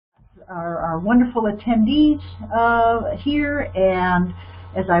our wonderful attendees here, and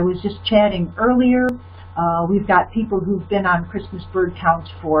as I was just chatting earlier, we've got people who've been on Christmas bird counts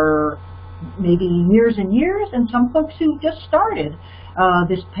for maybe years and years, and some folks who just started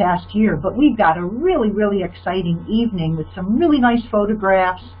this past year. But we've got a really exciting evening with some really nice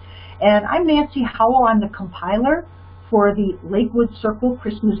photographs. And I'm Nancy Howell. I'm the compiler for the Lakewood Circle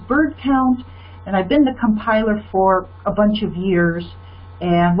Christmas Bird Count, and I've been the compiler for a bunch of years.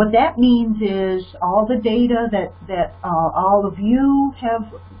 And what that means is all the data that all of you have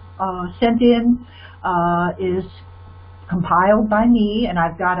sent in is compiled by me, and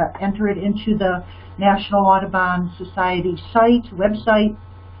I've got to enter it into the National Audubon Society website,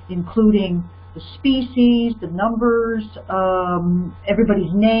 including the species, the numbers,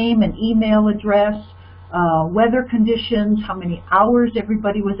 everybody's name and email address, weather conditions, how many hours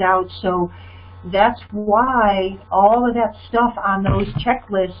everybody was out. So that's why all of that stuff on those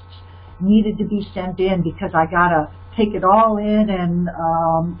checklists needed to be sent in, because I gotta take it all in and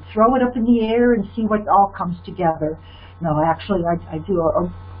throw it up in the air and see what all comes together. No, actually, I do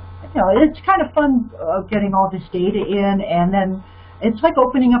it's kind of fun getting all this data in, and then it's like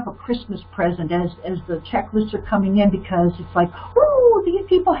opening up a Christmas present as the checklists are coming in, because it's like, oh, these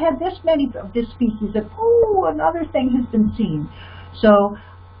people had this many of this species, and oh, another thing has been seen. So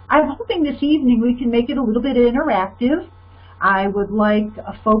I'm hoping this evening we can make it a little bit interactive. I would like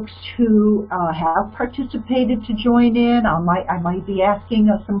folks who have participated to join in. I might be asking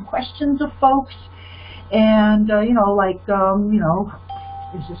some questions of folks, and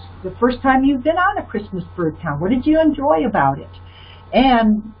is this the first time you've been on a Christmas bird count? What did you enjoy about it?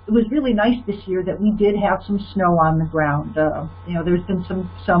 And it was really nice this year that we did have some snow on the ground. There's been some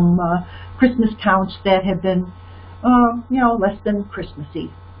Christmas counts that have been less than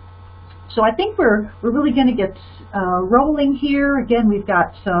Christmassy. So I think we're really going to get rolling here. Again, we've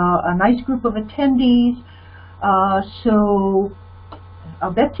got a nice group of attendees. So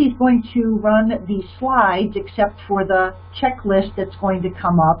Betsy's going to run the slides, except for the checklist that's going to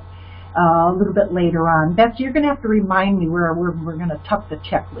come up a little bit later on. Betsy, you're going to have to remind me where we're going to tuck the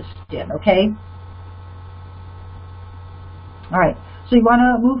checklist in, okay? All right. So you want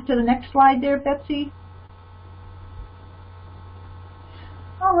to move to the next slide there, Betsy?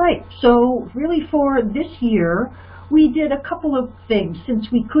 All right, so really for this year, we did a couple of things. Since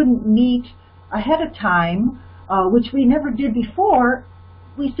we couldn't meet ahead of time, which we never did before,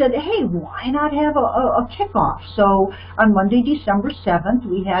 we said, hey, why not have a kickoff? So on Monday, December 7th,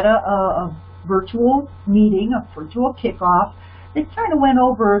 we had a virtual meeting, a virtual kickoff. They kind of went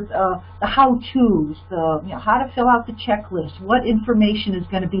over the how-tos, how to fill out the checklist, what information is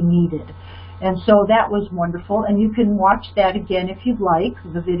going to be needed. And so that was wonderful, and you can watch that again if you'd like.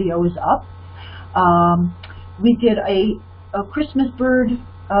 The video is up. We did a Christmas bird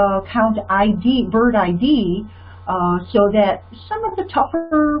count ID, bird ID, so that some of the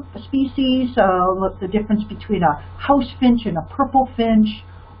tougher species, the difference between a house finch and a purple finch,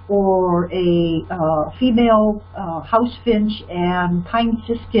 or a female house finch and pine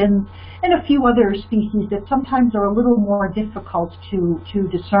siskin, and a few other species that sometimes are a little more difficult to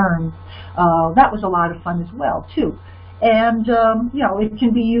discern. That was a lot of fun as well, too. And, it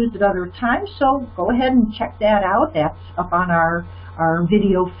can be used at other times, so go ahead and check that out. That's up on our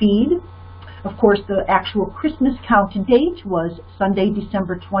video feed. Of course, the actual Christmas count date was Sunday,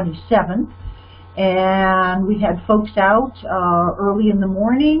 December 27th. And we had folks out early in the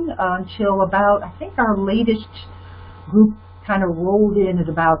morning until about, I think our latest group kind of rolled in at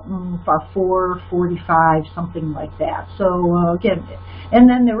about 4:45, something like that. So again, and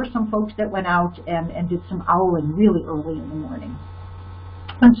then there were some folks that went out and did some owling really early in the morning.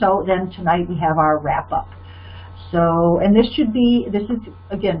 And so then tonight we have our wrap up. So, and this is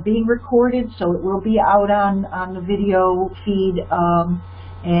again being recorded, so it will be out on the video feed,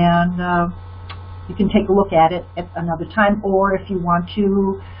 and you can take a look at it at another time, or if you want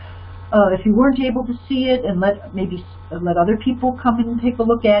to, if you weren't able to see it, and let other people come in and take a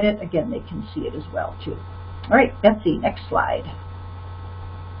look at it, again, they can see it as well too. All right, Betsy, next slide.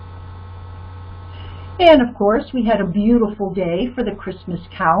 And of course, we had a beautiful day for the Christmas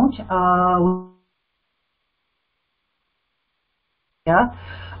count.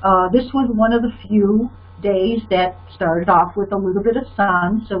 This was one of the few days that started off with a little bit of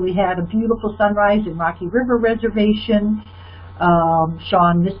sun. So we had a beautiful sunrise in Rocky River Reservation.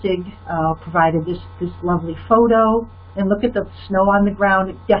 Sean Missig provided this lovely photo. And look at the snow on the ground.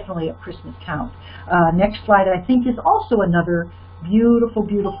 It's definitely a Christmas count. Next slide, I think, is also another beautiful,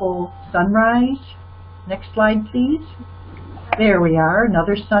 beautiful sunrise. Next slide, please. There we are,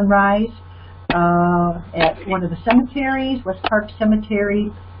 another sunrise at one of the cemeteries, West Park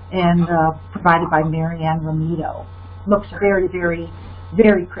Cemetery. and provided by Marianne Romito. Looks very, very,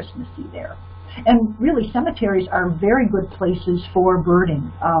 very Christmassy there. And really, cemeteries are very good places for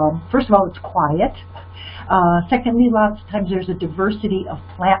birding. First of all, it's quiet. Secondly, lots of times there's a diversity of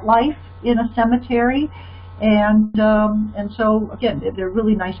plant life in a cemetery. And so, again, they're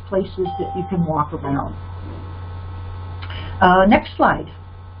really nice places that you can walk around. Next slide.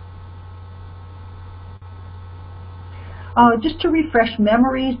 Just to refresh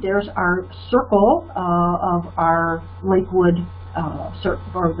memories, there's our circle of our Lakewood,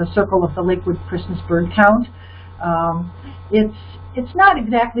 or the circle of the Lakewood Christmas bird count. It's not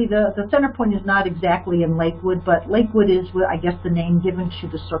exactly, the center point is not exactly in Lakewood, but Lakewood is, I guess, the name given to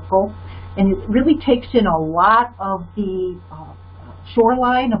the circle. And it really takes in a lot of the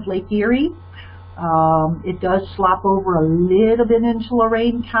shoreline of Lake Erie. It does slop over a little bit into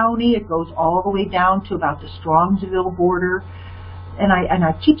Lorain County. It goes all the way down to about the Strongsville border. And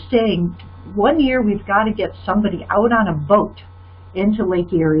I keep saying, one year we've got to get somebody out on a boat into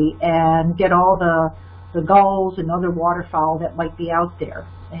Lake Erie and get all the gulls and other waterfowl that might be out there.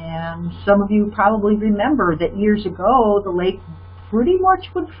 And some of you probably remember that years ago the lake pretty much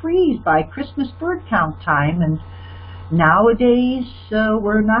would freeze by Christmas bird count time, and nowadays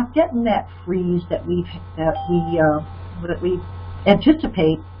we're not getting that freeze that we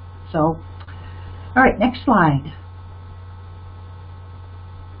anticipate. So, all right, next slide.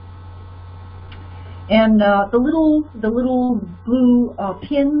 And the little blue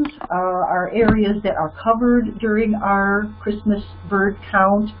pins are areas that are covered during our Christmas bird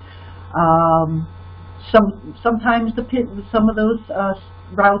count. Sometimes some of those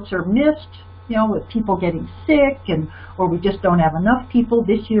routes are missed, you know, with people getting sick, or we just don't have enough people.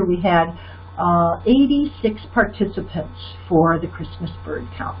 This year we had 86 participants for the Christmas bird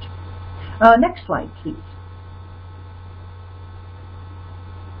count. Next slide, please.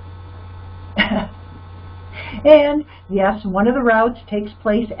 And yes, one of the routes takes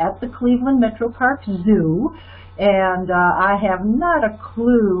place at the Cleveland Metro Park Zoo, and I have not a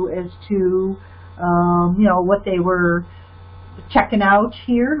clue as to you know, what they were checking out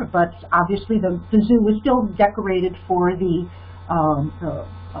here, but obviously the zoo was still decorated for the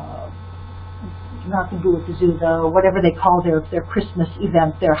nothing to do with the zoo, whatever they call their Christmas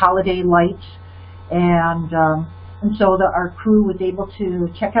event, their holiday lights, and so our crew was able to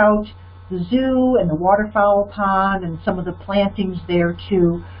check out the zoo and the waterfowl pond and some of the plantings there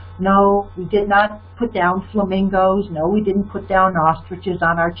too. No, we did not put down flamingos. No, we didn't put down ostriches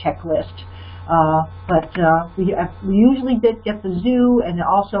on our checklist. But we usually did get the zoo and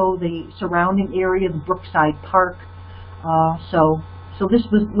also the surrounding area, the Brookside Park. So this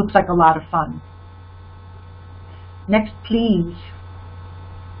looks like a lot of fun. Next, please.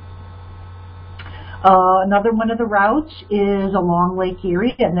 Another one of the routes is along Lake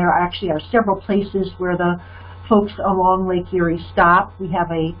Erie, and there actually are several places where the folks along Lake Erie stop. We have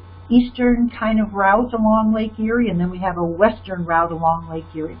a eastern kind of route along Lake Erie, and then we have a western route along Lake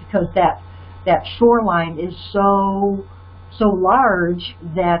Erie, because that shoreline is so large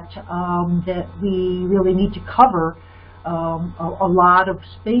that that we really need to cover a lot of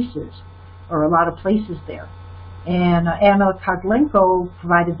spaces, or a lot of places there. And Anna Koglenko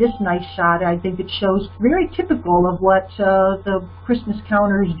provided this nice shot. I think it shows very typical of what the Christmas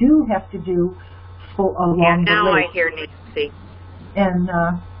counters do have to do along the lake. Now I hear Nancy.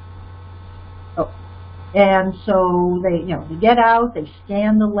 And so they get out, they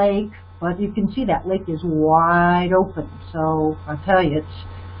scan the lake, but you can see that lake is wide open. So I tell you, it's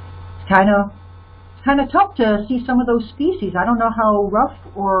kind of tough to see some of those species. I don't know how rough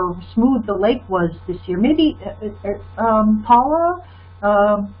or smooth the lake was this year. Maybe, Paula,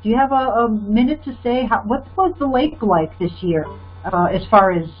 do you have a minute to say what was the lake like this year, as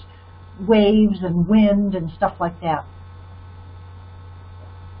far as waves and wind and stuff like that?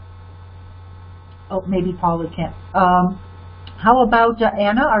 Oh, maybe Paula can't. How about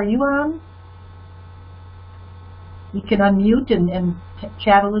Anna? Are you on? You can unmute and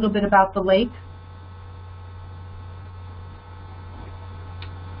chat a little bit about the lake.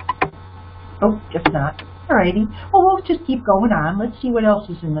 Oh, just not. Alrighty. Well, we'll just keep going on. Let's see what else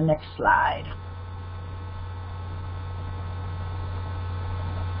is in the next slide.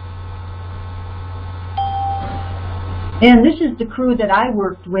 And this is the crew that I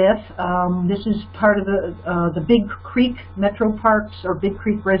worked with. This is part of the Big Creek Metro Parks, or Big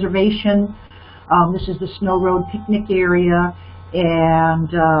Creek Reservation. This is the Snow Road picnic area,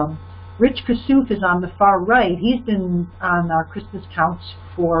 and Rich Kassouf is on the far right. He's been on our Christmas counts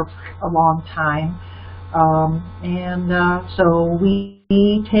for a long time. So we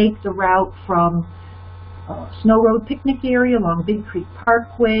take the route from Snow Road picnic area along Big Creek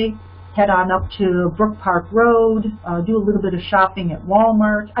Parkway. Head on up to Brook Park Road. Do a little bit of shopping at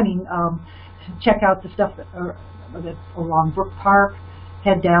Walmart. Check out the stuff that's along Brook Park.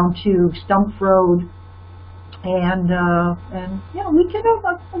 Head down to Stump Road. And yeah, we can,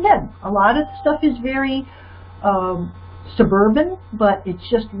 again, a lot of the stuff is very suburban, but it's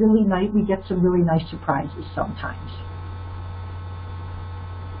just really nice. We get some really nice surprises sometimes.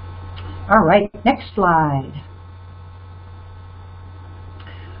 All right, next slide.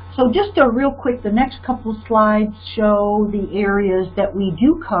 So just a real quick, the next couple of slides show the areas that we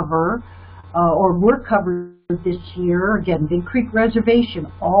do cover, or were covered this year. Again, Big Creek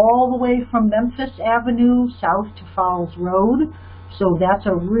Reservation, all the way from Memphis Avenue south to Falls Road. So that's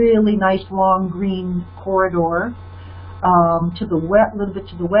a really nice long green corridor. To the west, a little bit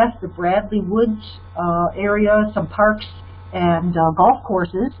to the west, the Bradley Woods area, some parks and golf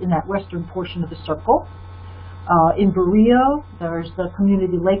courses in that western portion of the circle. In Berea, there's the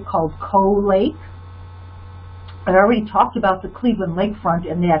community lake called Coe Lake. I already talked about the Cleveland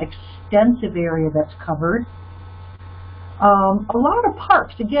Lakefront and that extensive area that's covered. A lot of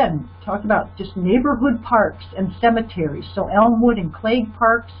parks, again, talk about just neighborhood parks and cemeteries. So Elmwood and Clague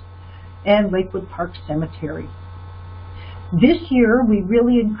Parks and Lakewood Park Cemetery. This year, we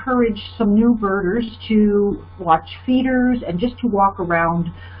really encourage some new birders to watch feeders and just to walk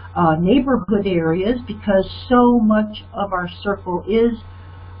around neighborhood areas, because so much of our circle is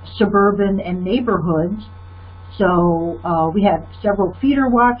suburban and neighborhoods. So we have several feeder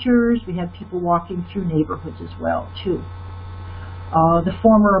watchers. We have people walking through neighborhoods as well, too. The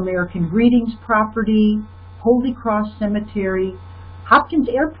former American Greetings property, Holy Cross Cemetery, Hopkins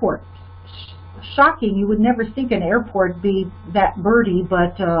Airport. Shocking, you would never think an airport would be that birdy,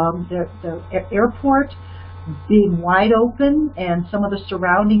 but the airport being wide open and some of the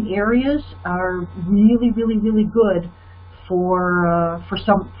surrounding areas are really, really, really good for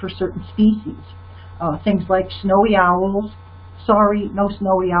certain species. Things like snowy owls. Sorry, no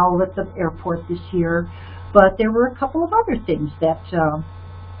snowy owl at the airport this year, but there were a couple of other things that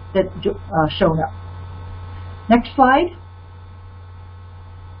showed up. Next slide.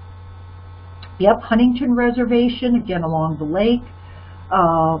 Yep, Huntington Reservation, again along the lake.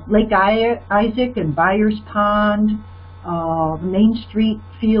 Lake Isaac and Byers Pond, Main Street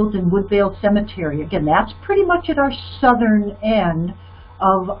Fields and Woodvale Cemetery. Again, that's pretty much at our southern end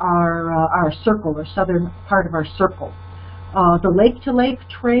of our circle, or southern part of our circle. The Lake to Lake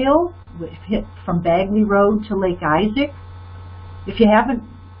Trail, hit from Bagley Road to Lake Isaac. If you haven't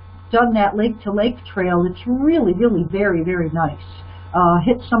done that Lake to Lake Trail, it's really, really very, very nice.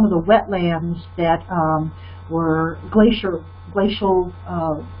 Hit some of the wetlands that were glacial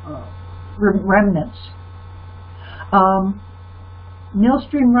remnants.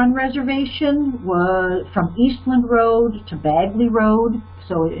 Millstream Run Reservation was from Eastland Road to Bagley Road,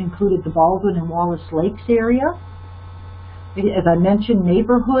 so it included the Baldwin and Wallace Lakes area. As I mentioned,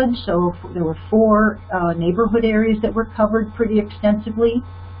 neighborhoods, so there were 4 neighborhood areas that were covered pretty extensively.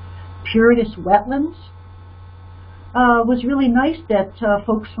 Puritas Wetlands. Was really nice that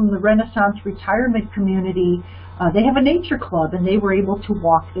folks from the Renaissance retirement community, they have a nature club, and they were able to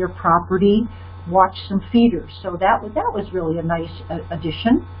walk their property, watch some feeders. So that was really a nice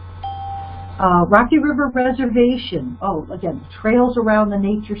addition. Rocky River Reservation. Oh, again, trails around the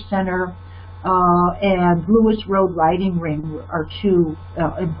nature center and Lewis Road Riding Ring are 2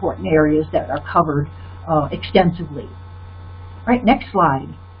 important areas that are covered extensively. All right, next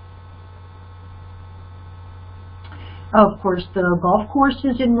slide. Of course, the golf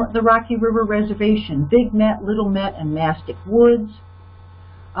courses in the Rocky River Reservation, Big Met, Little Met, and Mastic Woods.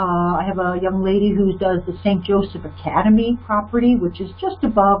 I have a young lady who does the St. Joseph Academy property, which is just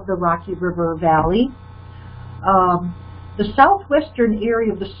above the Rocky River Valley. The southwestern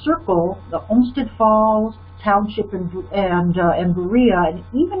area of the circle, the Olmsted Falls Township and Berea, and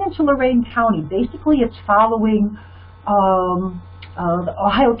even into Lorain County, basically it's following the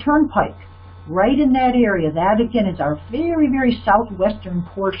Ohio Turnpike. Right in that area. That again is our very, very southwestern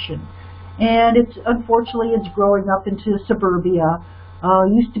portion, and it's unfortunately it's growing up into suburbia.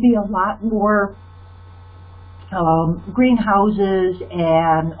 Used to be a lot more greenhouses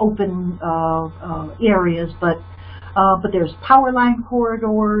and open areas, but there's power line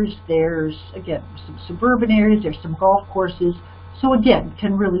corridors. There's again some suburban areas. There's some golf courses. So again,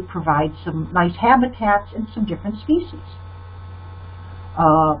 can really provide some nice habitats and some different species.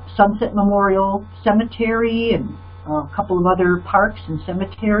 Sunset Memorial Cemetery and a couple of other parks and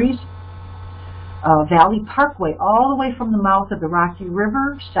cemeteries. Valley Parkway, all the way from the mouth of the Rocky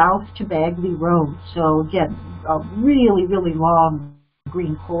River south to Bagley Road. So again, a really, really long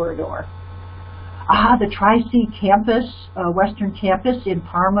green corridor. The Tri-C campus, Western campus in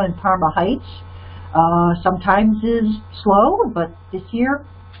Parma and Parma Heights, sometimes is slow, but this year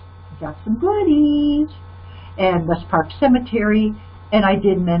we got some goodies. And West Park Cemetery, and I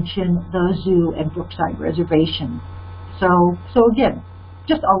did mention the zoo and Brookside Reservation. So again,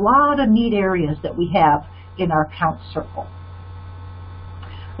 just a lot of neat areas that we have in our Count Circle.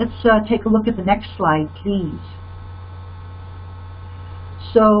 Let's take a look at the next slide, please.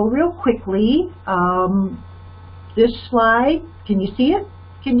 So real quickly, this slide, can you see it?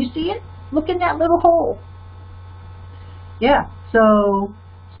 Can you see it? Look in that little hole. Yeah, so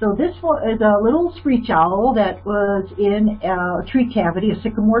this one is a little screech owl that was in a tree cavity, a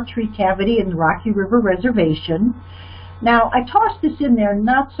sycamore tree cavity in the Rocky River Reservation. Now, I tossed this in there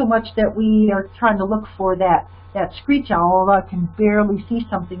not so much that we are trying to look for that screech owl, although I can barely see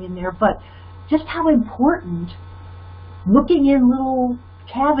something in there, but just how important looking in little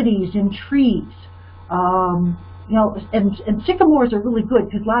cavities in trees. You know, and sycamores are really good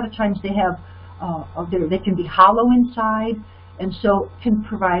because a lot of times they have, they can be hollow inside, and so it can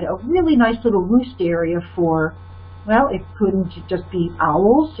provide a really nice little roost area for, well, it couldn't just be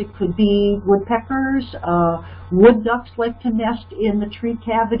owls, it could be woodpeckers. Wood ducks like to nest in the tree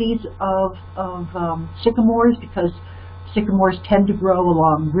cavities of sycamores because sycamores tend to grow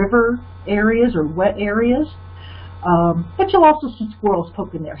along river areas or wet areas. But you'll also see squirrels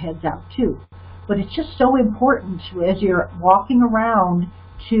poking their heads out too. But it's just so important as you're walking around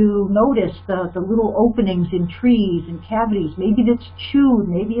to notice the little openings in trees and cavities. Maybe it's chewed,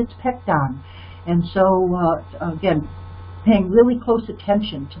 maybe it's pecked on. And so, again, paying really close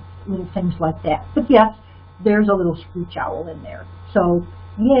attention to little things like that. But yes, there's a little screech owl in there. So,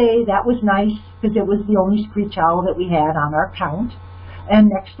 yay, that was nice because it was the only screech owl that we had on our count. And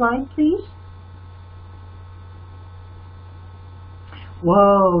next slide, please.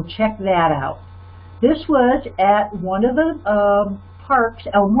 Whoa, check that out. This was at one of the parks,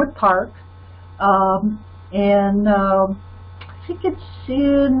 Elmwood Park, and I think it's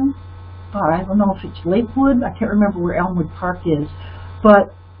in, I don't know if it's Lakewood, I can't remember where Elmwood Park is,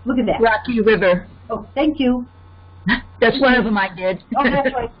 but look at that. Rocky River. Oh, thank you. That's one of them I did. Oh,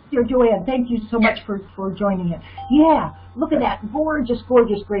 that's right. Dear Joanne, thank you so much for joining it. Yeah, look at that gorgeous,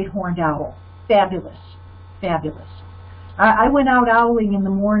 gorgeous great horned owl. Fabulous, fabulous. I went out owling in the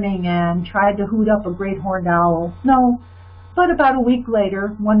morning and tried to hoot up a great horned owl. No, but about a week later,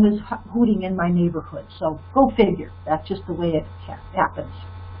 one was hooting in my neighborhood. So go figure. That's just the way it happens.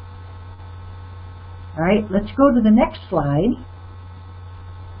 All right, let's go to the next slide.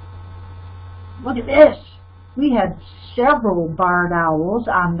 Look at this. We had several barred owls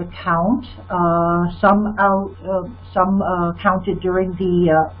on the count. Some counted during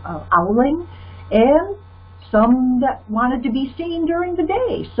the owling, and some that wanted to be seen during the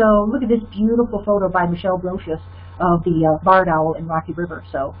day. So look at this beautiful photo by Michelle Brocious of the barred owl in Rocky River.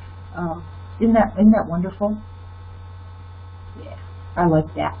 So isn't that wonderful? Yeah, I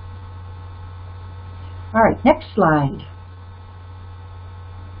like that. All right, next slide.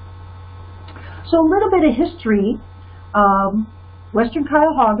 So a little bit of history. Western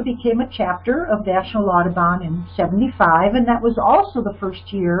Cuyahoga became a chapter of National Audubon in '75, and that was also the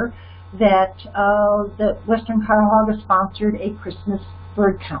first year that the Western Cuyahoga sponsored a Christmas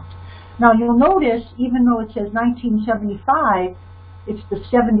bird count. Now you'll notice, even though it says 1975, it's the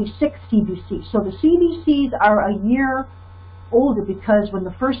 76 CBC. So the CBCs are a year older because when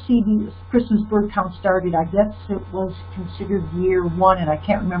the first Christmas bird count started, I guess it was considered year 1, and I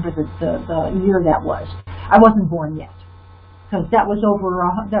can't remember the year that was. I wasn't born yet because that was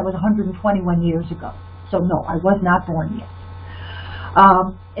 121 years ago. So no, I was not born yet.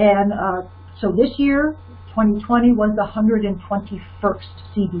 So this year, 2020, was the 121st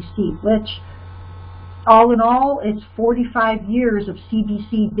CBC, which, all in all, it's 45 years of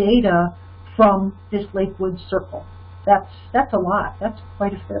CBC data from this Lakewood Circle. That's a lot. That's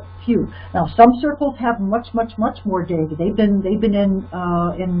quite a few. Now, some circles have much more data. They've been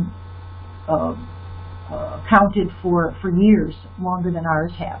counted for years, longer than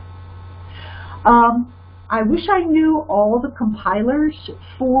ours have. I wish I knew all the compilers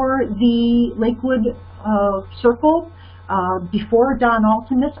for the Lakewood Circle before Don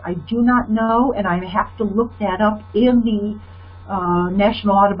Altimus. I do not know, and I have to look that up in the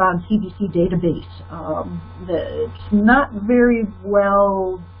National Audubon CBC database. It's not very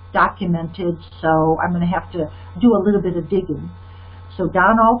well documented, so I'm going to have to do a little bit of digging. So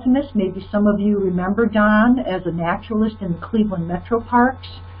Don Altimus, maybe some of you remember Don as a naturalist in the Cleveland Metro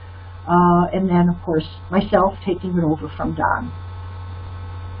Parks. And then, of course, myself taking it over from Don.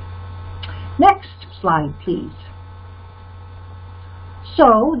 Next slide, please.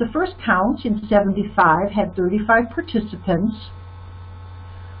 So the first count in '75 had 35 participants.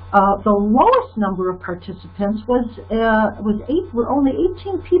 The lowest number of participants was only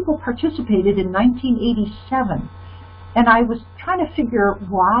 18 people participated in 1987. And I was trying to figure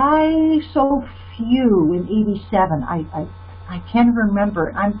why so few in '87. I can't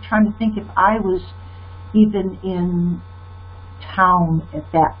remember. I'm trying to think if I was even in town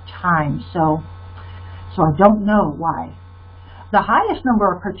at that time. So I don't know why. The highest number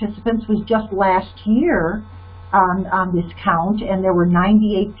of participants was just last year on this count, and there were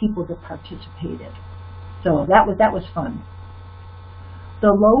 98 people that participated. So that was fun.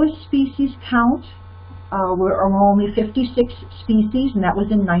 The lowest species count were only 56 species, and that was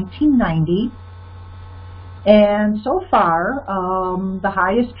in 1990. And so far, the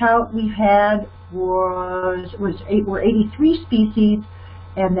highest count we've had were 83 species,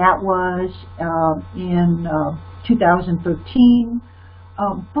 and that was in 2013.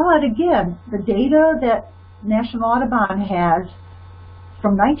 But again, the data that National Audubon has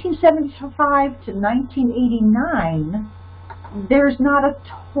from 1975 to 1989, there's not a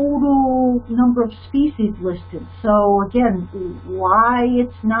total number of species listed. So again, why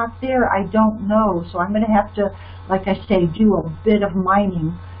it's not there, I don't know. So I'm going to have to, like I say, do a bit of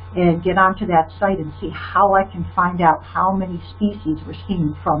mining and get onto that site and see how I can find out how many species we're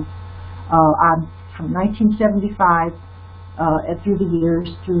seeing from 1975 through the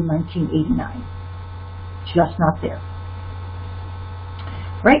years through 1989. Just not there.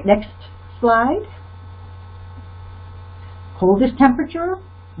 Right, next slide. Coldest temperature,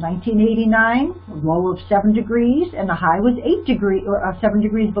 1989, a low of 7 degrees, and the high was 8 degrees, 7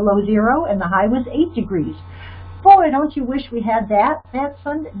 degrees below zero, and the high was 8 degrees. Boy, don't you wish we had that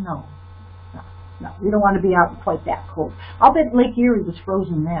Sunday? No, we don't want to be out quite that cold. I'll bet Lake Erie was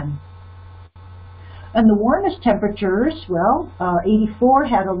frozen then. And the warmest temperatures, well, 84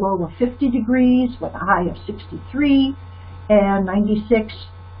 had a low of 50 degrees with a high of 63, and 96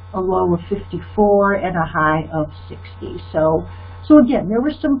 a low of 54 and a high of 60. So again, there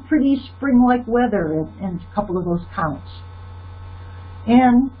was some pretty spring-like weather in a couple of those counts.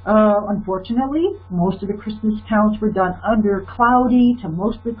 And unfortunately, most of the Christmas counts were done under cloudy to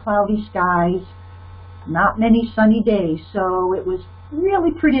mostly cloudy skies, not many sunny days. So it was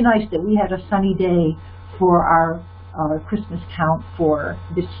really pretty nice that we had a sunny day for our Christmas count for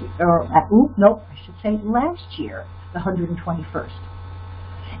this year, I should say last year, the 121st.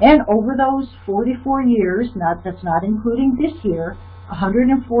 And over those 44 years, that's not including this year,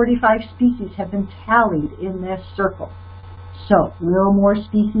 145 species have been tallied in this circle. So, will more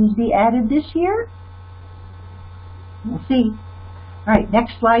species be added this year? We'll see. All right,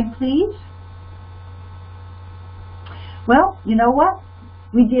 next slide, please. Well, you know what?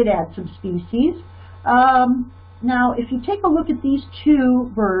 We did add some species. Now, if you take a look at these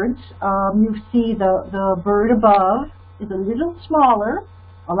two birds, you see the bird above is a little smaller,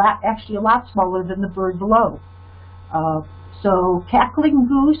 actually a lot smaller than the bird below. So Cackling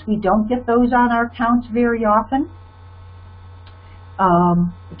Goose, we don't get those on our counts very often.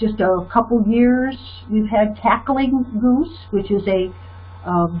 Just a couple years we've had Cackling Goose, which is a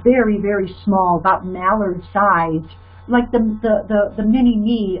very, very small, about mallard sized, like the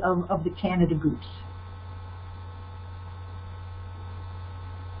mini-me of the Canada goose.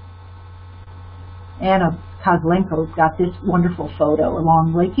 Anna Kozlenko's got this wonderful photo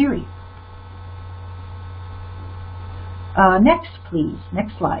along Lake Erie. Next, please.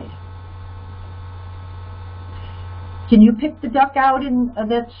 Next slide. Can you pick the duck out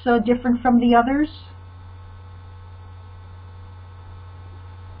that's different from the others?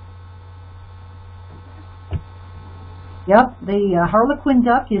 Yep, the Harlequin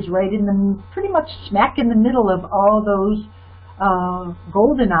Duck is right in the, pretty much smack in the middle of all those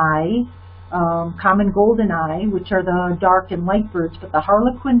golden eyes. Common golden eye, which are the dark and light birds, but the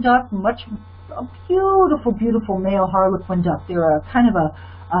Harlequin Duck, a beautiful, beautiful male Harlequin Duck. They're a kind of a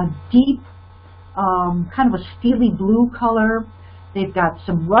deep, kind of a steely blue color. They've got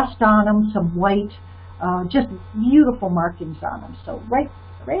some rust on them, some white, just beautiful markings on them. So right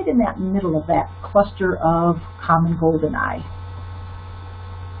in that middle of that cluster of common golden eye.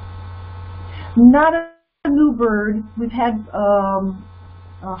 Not a new bird. We've had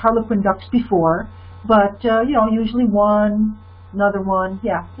Harlequin ducks before, but you know, usually one, another one,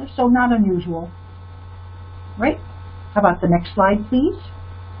 yeah, so not unusual. Right? How about the next slide, please?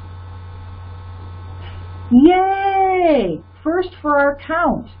 Yay! First for our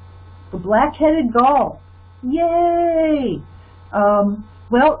count, the black-headed gull. Yay!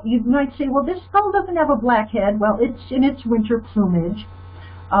 Well, you might say, well, this gull doesn't have a black head. Well, it's in its winter plumage.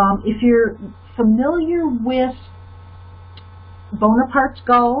 If you're familiar with Bonaparte's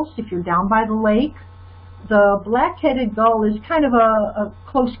gulls, if you're down by the lake. The black-headed gull is kind of a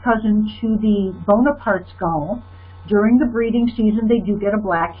close cousin to the Bonaparte's gull. During the breeding season, they do get a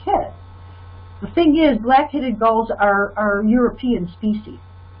black head. The thing is, black-headed gulls are European species.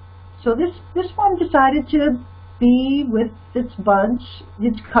 So this one decided to be with its buds,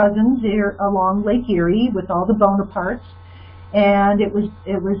 its cousins there along Lake Erie with all the Bonapartes, and it was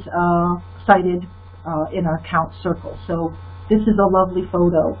sighted in our Count Circle. So this is a lovely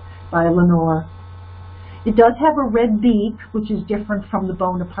photo by Lenore. It does have a red beak, which is different from the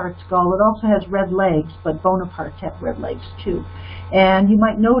Bonaparte's gull. It also has red legs, but Bonapartes have red legs too. And you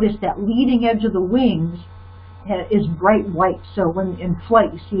might notice that leading edge of the wings is bright white. So when in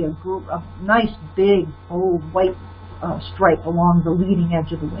flight, you see a nice big bold white stripe along the leading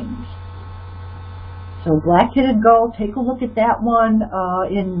edge of the wings. So black-headed gull, take a look at that one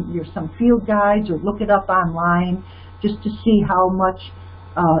in some field guides, or look it up online just to see how much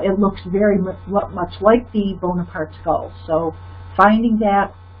it looks very much like the Bonaparte's gull. So finding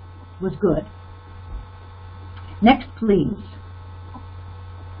that was good. Next, please.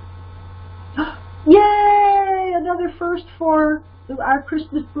 Yay! Another first for our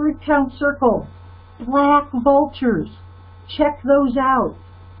Christmas bird count circle. Black vultures. Check those out.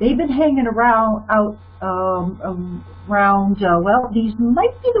 They've been hanging around well, these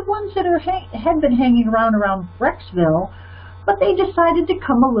might be the ones that had been hanging around Brecksville, but they decided to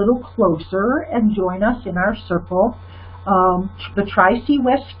come a little closer and join us in our circle. The Tri-C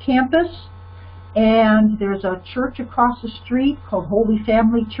West campus, and there's a church across the street called Holy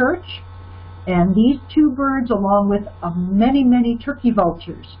Family Church. And these two birds, along with many, many turkey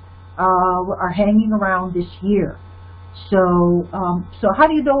vultures, are hanging around this year. So how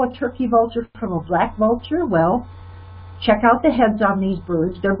do you know a turkey vulture from a black vulture? Well, check out the heads on these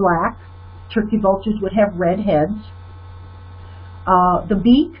birds. They're black. Turkey vultures would have red heads. The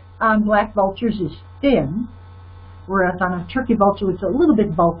beak on black vultures is thin, whereas on a turkey vulture it's a little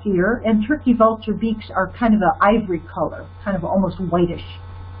bit bulkier, and turkey vulture beaks are kind of an ivory color, kind of almost whitish.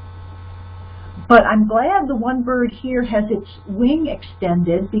 But I'm glad the one bird here has its wing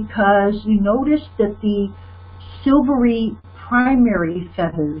extended, because you notice that the silvery primary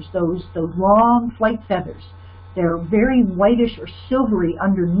feathers, those long flight feathers, they're very whitish or silvery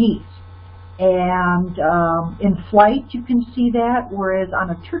underneath. And in flight you can see that, whereas on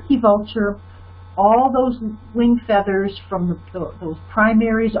a turkey vulture, all those wing feathers from those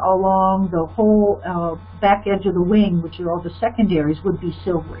primaries along the whole back edge of the wing, which are all the secondaries, would be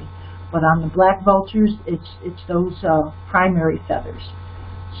silvery. But on the black vultures, it's those primary feathers.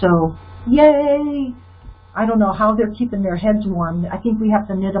 So, yay! I don't know how they're keeping their heads warm. I think we have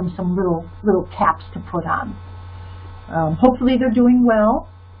to knit them some little caps to put on. Hopefully they're doing well.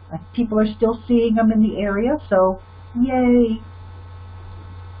 People are still seeing them in the area, so yay!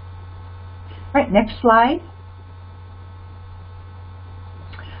 All right, next slide.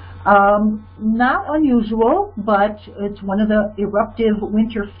 Not unusual, but it's one of the eruptive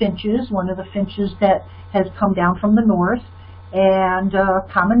winter finches, one of the finches that has come down from the north, and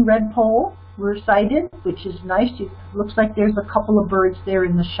common redpoll were sighted, which is nice. It looks like there's a couple of birds there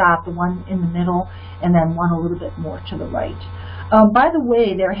in the shot, the one in the middle and then one a little bit more to the right. By the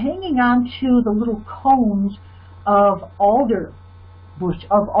way, they're hanging on to the little cones of alder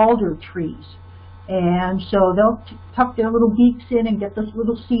trees. And so they'll tuck their little beaks in and get those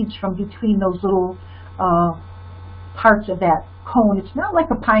little seeds from between those little parts of that cone. It's not like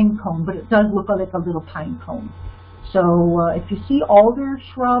a pine cone, but it does look like a little pine cone. So if you see alder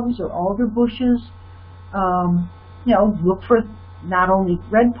shrubs or alder bushes, look for not only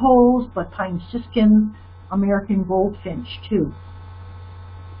redpolls, but pine siskin, American goldfinch too.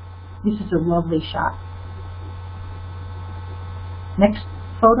 This is a lovely shot. Next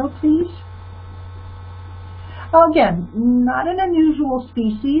photo, please. Again, not an unusual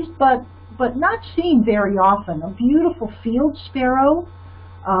species, but not seen very often. A beautiful field sparrow,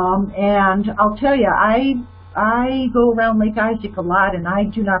 and I'll tell you, I go around Lake Isaac a lot, and I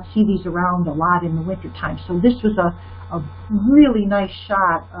do not see these around a lot in the wintertime. So this was a really nice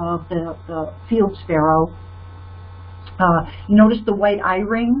shot of the field sparrow. You notice the white eye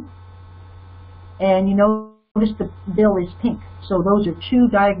ring, and you notice the bill is pink. So those are two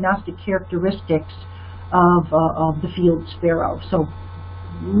diagnostic characteristics of the field sparrow. So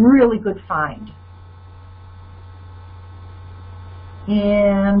really good find.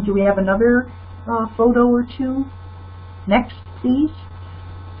 And do we have another photo or two? Next, please.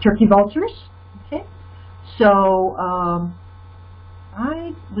 Turkey vultures. Okay. So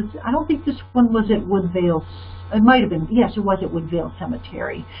I don't think this one was at Woodvale. It might have been. Yes, it was at Woodvale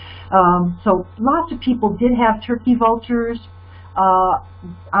Cemetery. So lots of people did have turkey vultures.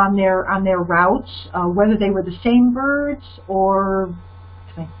 on their routes, whether they were the same birds or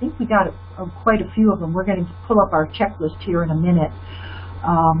I think we got quite a few of them. We're going to pull up our checklist here in a minute.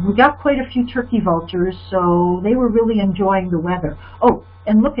 We got quite a few turkey vultures, so they were really enjoying the weather. Oh,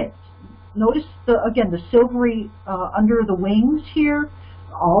 and notice again the silvery under the wings here.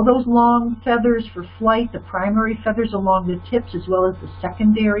 All those long feathers for flight, the primary feathers along the tips as well as the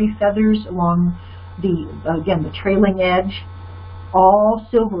secondary feathers along the trailing edge, all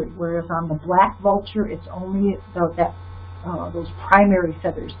silvery, whereas on the black vulture it's only those primary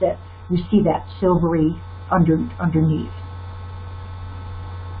feathers that you see that silvery underneath.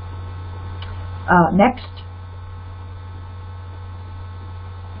 Next.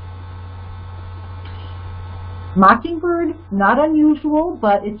 Mockingbird, not unusual,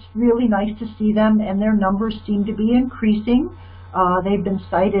 but it's really nice to see them, and their numbers seem to be increasing. They've been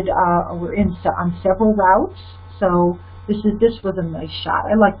sighted on several routes, so this was a nice shot.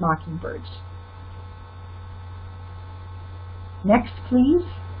 I like mockingbirds. Next, please.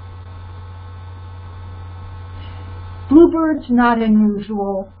 Bluebirds, not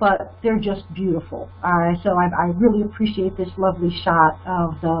unusual, but they're just beautiful. So I really appreciate this lovely shot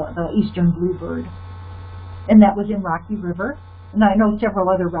of the eastern bluebird. And that was in Rocky River. And I know several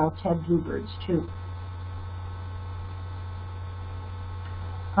other routes had bluebirds too.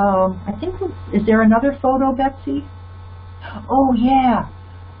 I think, is there another photo, Betsy? Oh yeah,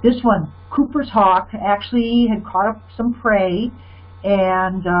 this one. Cooper's hawk actually had caught up some prey,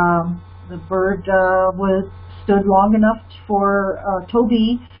 and the bird stood long enough for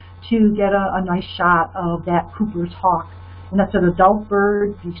Toby to get a nice shot of that Cooper's hawk. And that's an adult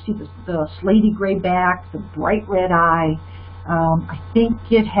bird. You see the slaty gray back, the bright red eye. I think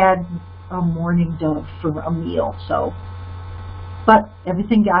it had a mourning dove for a meal. So, but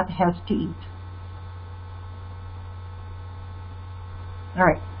everything God has to eat. All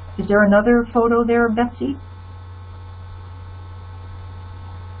right. Is there another photo there, Betsy?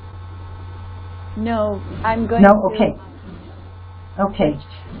 No, I'm going. No. Okay. Okay.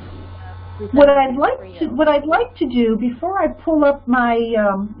 What I'd like to do before I pull up my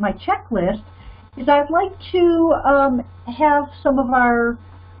my checklist is I'd like to have some of our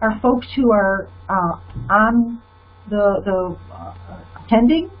folks who are on the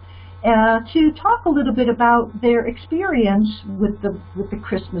attending to talk a little bit about their experience with the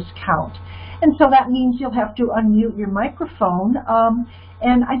Christmas count. And so that means you'll have to unmute your microphone.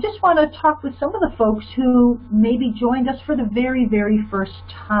 And I just want to talk with some of the folks who maybe joined us for the very, very first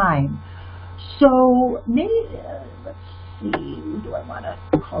time. So maybe, let's see, who do I want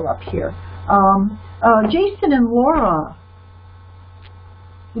to call up here? Jason and Laura,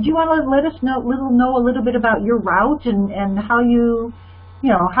 would you want to let us know a little bit about your route and how you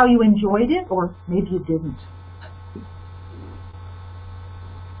enjoyed it, or maybe you didn't?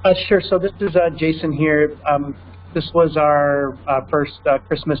 Sure. So this is Jason here. This was our first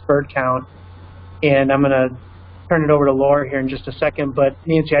Christmas bird count, and I'm going to turn it over to Laura here in just a second. But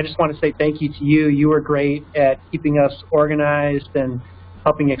Nancy, I just want to say thank you to you. You were great at keeping us organized and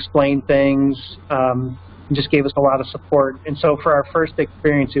helping explain things, and just gave us a lot of support. And so for our first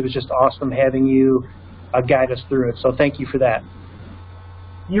experience, it was just awesome having you guide us through it. So thank you for that.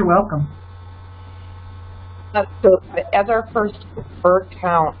 You're welcome. So as our first bird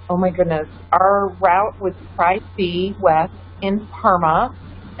count, oh my goodness, our route was Tri-C West in Parma,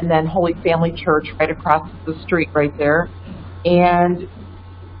 and then Holy Family Church right across the street right there. And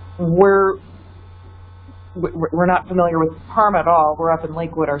we're not familiar with Parma at all. We're up in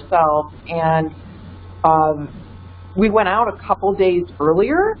Lakewood ourselves, and we went out a couple days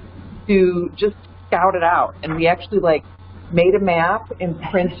earlier to just scout it out, and we actually made a map and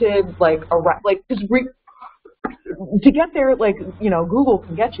printed because to get there, Google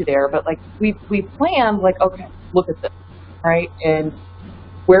can get you there, but we planned okay, look at this, right? And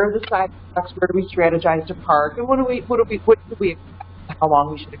where are the sidewalks? Where do we strategize to park? And what do we expect? How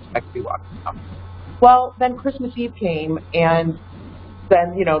long we should expect to be walking up? Well, then Christmas Eve came, and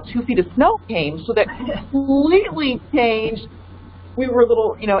then 2 feet of snow came, so that completely changed. We were a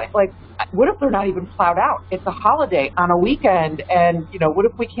little, what if they're not even plowed out? It's a holiday on a weekend, and what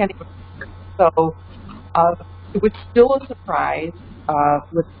if we can't even? So it was still a surprise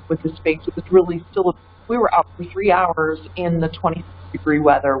with the space. It was really still. We were out for 3 hours in the 20-degree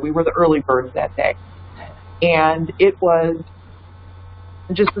weather. We were the early birds that day, and it was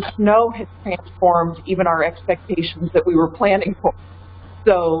just the snow had transformed even our expectations that we were planning for.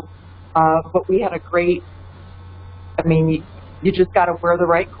 So, but we had a great. I mean, you just got to wear the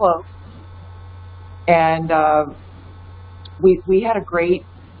right clothes, and we had a great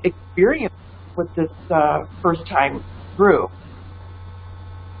experience with this first time through.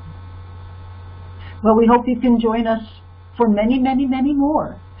 Well, we hope you can join us for many, many, many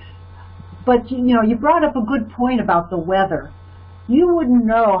more. But, you brought up a good point about the weather. You wouldn't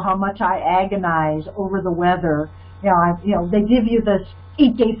know how much I agonize over the weather. They give you this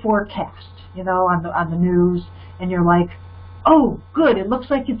 8-day forecast, on the news, and you're like, oh, good, it looks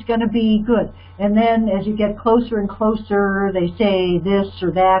like it's going to be good. And then as you get closer and closer, they say this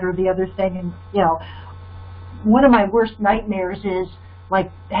or that or the other thing. And, one of my worst nightmares is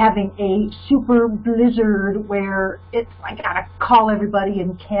like having a super blizzard where I got to call everybody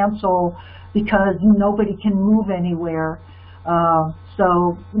and cancel because nobody can move anywhere.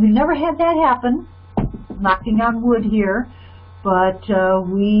 So we've never had that happen, knocking on wood here, but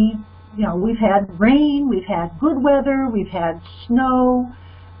we've had rain, we've had good weather, we've had snow,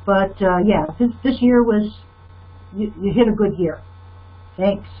 but yeah, this year was, you hit a good year.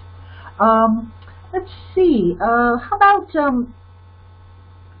 Thanks. Let's see, how about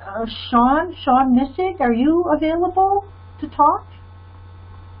Sean Missig, are you available to talk?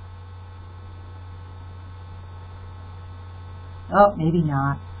 Oh, maybe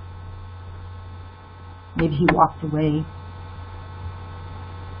not. Maybe he walked away.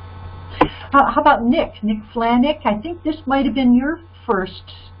 How about Nick Flanick? I think this might have been your first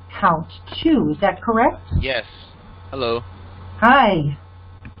count, too. Is that correct? Yes. Hello. Hi.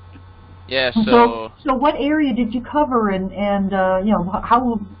 Yeah, So what area did you cover, and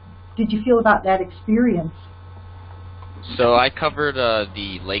how did you feel about that experience? So I covered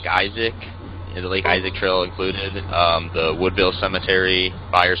the Lake Isaac, the Lake Isaac Trail included, the Woodville Cemetery,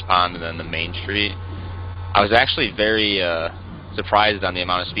 Byers Pond, and then the Main Street. I was actually very surprised on the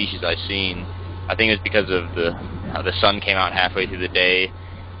amount of species I've seen. I think it's because of how the sun came out halfway through the day,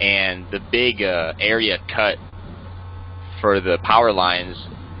 and the big area cut for the power lines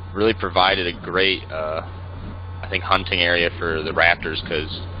really provided a great, I think, hunting area for the raptors, because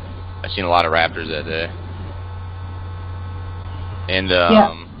I've seen a lot of raptors that day. And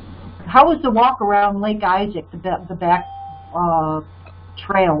yeah. How was the walk around Lake Isaac, the back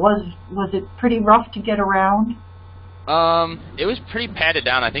trail? Was it pretty rough to get around? It was pretty padded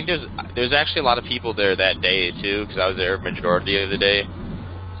down. I think there's actually a lot of people there that day too, because I was there majority of the day,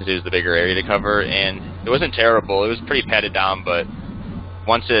 since it was the bigger area to cover, and it wasn't terrible. It was pretty padded down, but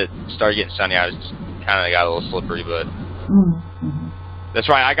once it started getting sunny, I was kind of got a little slippery. But that's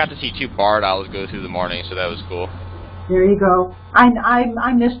right. I got to see 2 barred owls go through the morning, so that was cool. There you go.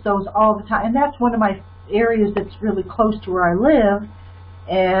 I miss those all the time, and that's one of my areas that's really close to where I live,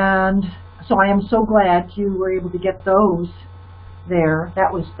 and so I am so glad you were able to get those there.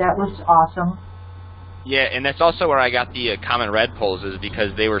 That was awesome. Yeah, and that's also where I got the common redpolls, is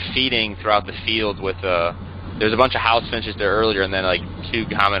because they were feeding throughout the field with there's a bunch of house finches there earlier, and then like 2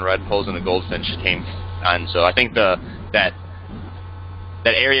 common redpolls and a goldfinch came on. So I think that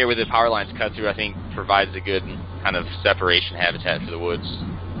area where the power lines cut through, I think, provides a good kind of separation habitat for the woods.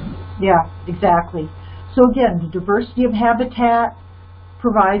 Yeah, exactly. So again, the diversity of habitat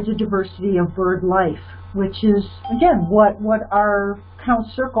provides a diversity of bird life, which is, again, what our Count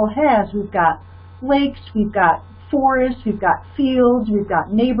Circle has. We've got lakes, we've got forests, we've got fields, we've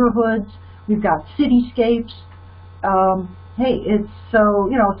got neighborhoods, we've got cityscapes. Hey, it's so,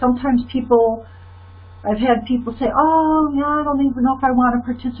 sometimes I've had people say, oh, yeah, I don't even know if I want to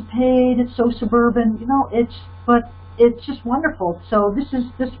participate, it's so suburban, but it's just wonderful. So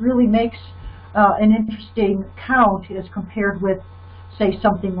this really makes an interesting count as compared with, say,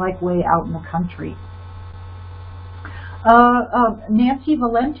 something like way out in the country. Nancy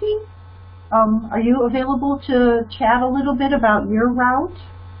Valenti, are you available to chat a little bit about your route?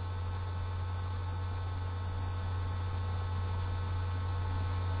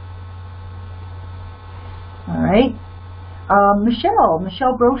 All right.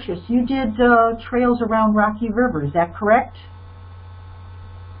 Michelle Brocious, you did trails around Rocky River, is that correct?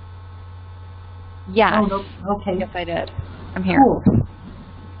 Yes. Oh, no. Okay. Yes, I did. I'm here. Cool.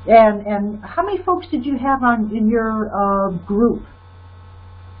 And how many folks did you have in your group?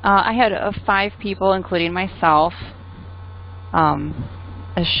 I had 5 people, including myself.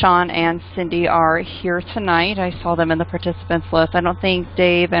 Sean and Cindy are here tonight. I saw them in the participants list. I don't think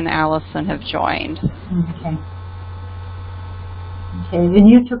Dave and Allison have joined. Okay. Okay, and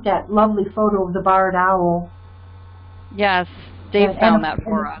you took that lovely photo of the barred owl. Yes, Dave found that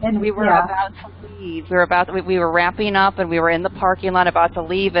for us. And we were about to leave. We were wrapping up, and we were in the parking lot about to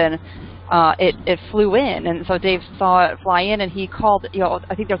leave, and it flew in. And so Dave saw it fly in, and he called.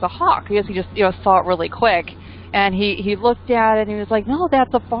 I think there's a hawk. He just saw it really quick. And he looked at it and he was like, no,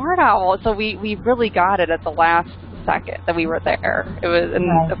 that's a barred owl. So we really got it at the last second that we were there. It was, and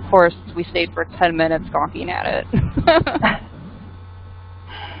right. Of course we stayed for 10 minutes gawking at it.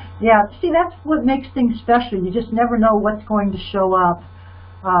 Yeah, see, that's what makes things special. You just never know what's going to show up.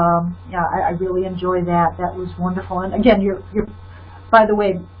 Yeah, I really enjoy that. That was wonderful. And again, you're by the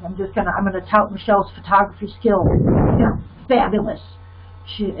way, I'm gonna tout Michelle's photography skills. Fabulous.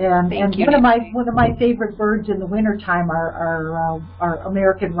 And one of my favorite birds in the wintertime are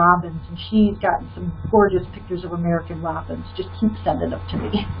American robins, and she's gotten some gorgeous pictures of American robins. Just keep sending them to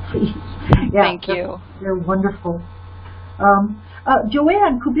me, please. Yeah, Thank you. They're wonderful.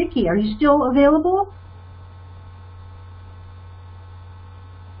 Joanne Kubicki, are you still available?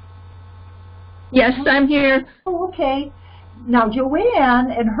 Yes, I'm here. Oh, okay. Now,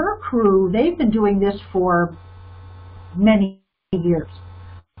 Joanne and her crew, they've been doing this for many years.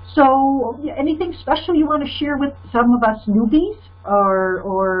 So, anything special you want to share with some of us newbies,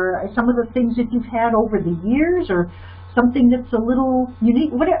 or some of the things that you've had over the years, or something that's a little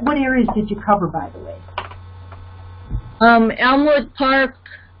unique? What areas did you cover, by the way? Elmwood Park,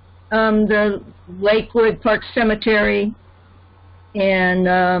 the Lakewood Park Cemetery,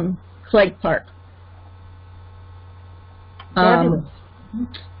 and Clegg Park. It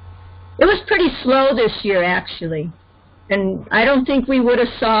was pretty slow this year, actually. And I don't think we would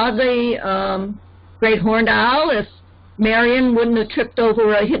have saw the great horned owl if Marion wouldn't have tripped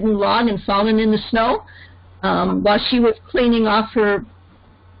over a hidden log and fallen in the snow. While she was cleaning off her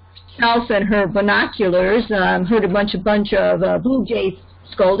shelf and her binoculars, heard a bunch of blue jays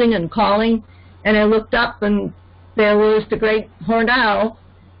scolding and calling, and I looked up and there was the great horned owl,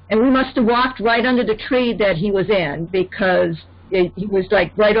 and we must have walked right under the tree that he was in, because he was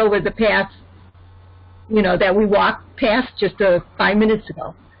like right over the path, that we walked past just 5 minutes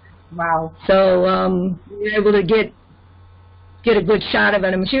ago. Wow. So we were able to get a good shot of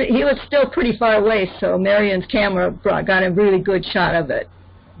him. He was still pretty far away, so Marion's camera got a really good shot of it.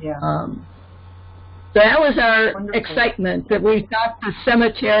 Yeah. So that was our excitement, that we thought the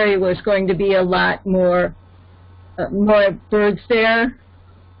cemetery was going to be a lot more birds there.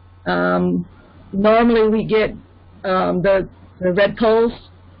 Normally we get the redpolls,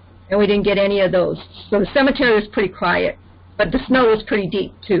 and we didn't get any of those. So the cemetery was pretty quiet, but the snow was pretty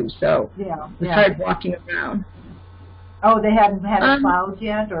deep too, so it was hard walking around. Oh, they hadn't had it plowed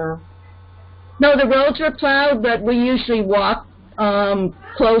yet, or? No, the roads were plowed, but we usually walk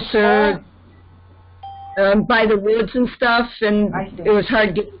closer by the woods and stuff, and it was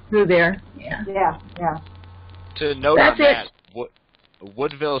hard getting through there. Yeah. To note on that,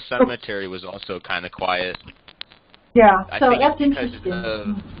 Woodville Cemetery was also kind of quiet. Yeah, I so think that's it's because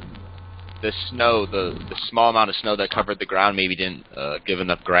interesting. The snow, the small amount of snow that covered the ground maybe didn't give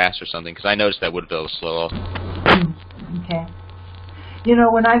enough grass or something, because I noticed that Woodville was slow. Okay.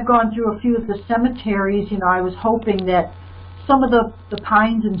 When I've gone through a few of the cemeteries, I was hoping that some of the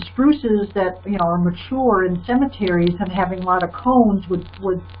pines and spruces that, are mature in cemeteries and having a lot of cones would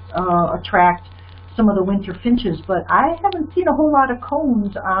attract some of the winter finches, but I haven't seen a whole lot of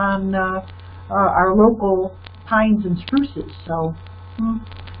cones on our local pines and spruces, so,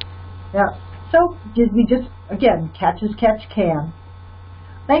 yeah. So, we just, again, catch as catch can.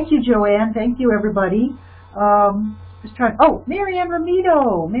 Thank you, Joanne. Thank you, everybody. Marianne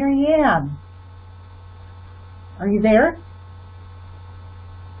Ramito. Marianne. Are you there?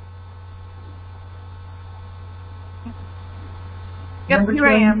 Yep, here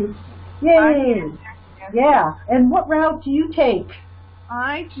I am. Yay! Yeah. And what route do you take?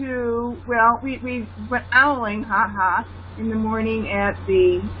 I do, we went owling, in the morning at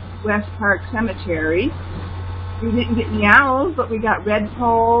the West Park Cemetery. We didn't get any owls, but we got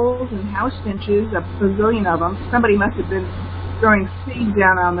redpolls and house finches, a bazillion of them. Somebody must have been throwing seed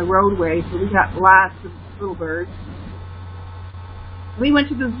down on the roadway, so we got lots of little birds. We went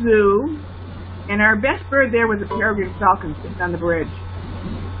to the zoo, and our best bird there was a peregrine falcon sitting on the bridge.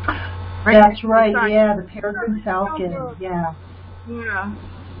 That's right, the peregrine falcon, yeah. Yeah.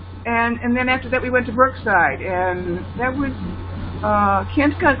 And then after that we went to Brookside, and that was,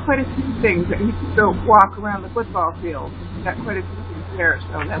 Kent's got quite a few things that he could go walk around the football field. Got quite a few things there,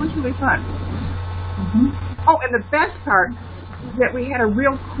 so that was really fun. Oh, and the best part is that we had a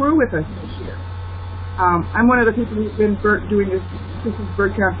real crew with us this year. I'm one of the people who's been doing this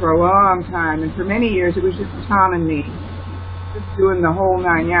bird count for a long time, and for many years it was just Tom and me, just doing the whole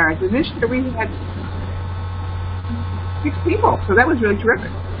 9 yards. And this year we had 6 people, so that was really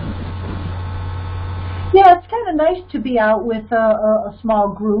terrific. Yeah, it's kind of nice to be out with a small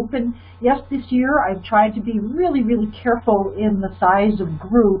group, and yes, this year I've tried to be really, really careful in the size of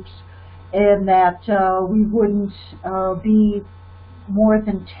groups, and that we wouldn't be more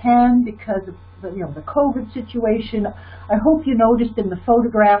than 10 because of the COVID situation. I hope you noticed in the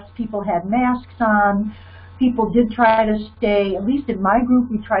photographs people had masks on. people did try to stay, at least in my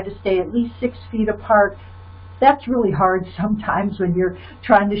group, we tried to stay at least 6 feet apart. That's really hard sometimes when you're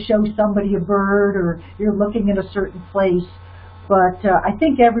trying to show somebody a bird or you're looking at a certain place. But I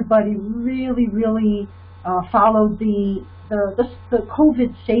think everybody really followed the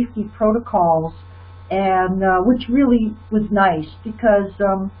COVID safety protocols, and which really was nice because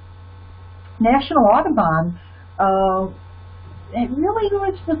National Audubon it really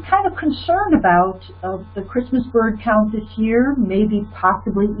was kind of concerned about the Christmas bird count this year, maybe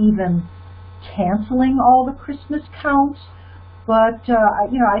possibly even canceling all the Christmas counts. But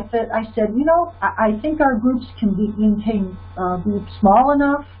you know, I said, you know, I think our groups can be small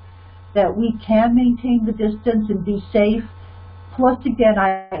enough that we can maintain the distance and be safe. Plus, again,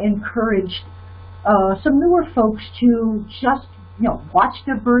 I encouraged some newer folks to just, you know, watch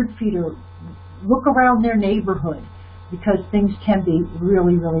their bird feeder, look around their neighborhood, because things can be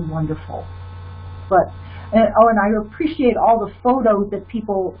really wonderful. But and I appreciate all the photos that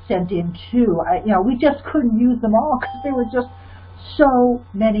people sent in too. You know, we just couldn't use them all because there were just so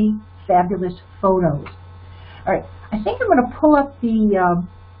many fabulous photos. All right, I think I'm going to pull up the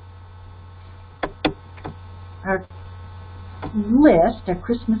our list, our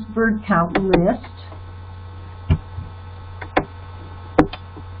Christmas bird count list.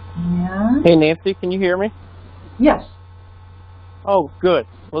 Yeah. Hey Nancy, can you hear me? Yes. Oh, good.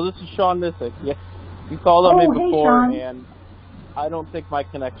 Well, this is Sean Missick. Yeah, you called on me before, and I don't think my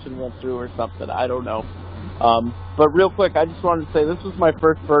connection went through or something. I don't know. But real quick, I just wanted to say this was my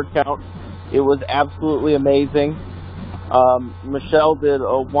first bird count. It was absolutely amazing. Michelle did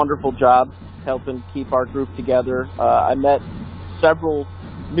a wonderful job helping keep our group together. I met several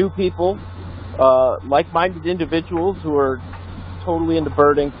new people, like-minded individuals who are totally into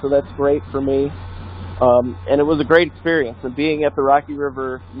birding, so that's great for me. And it was a great experience. And being at the Rocky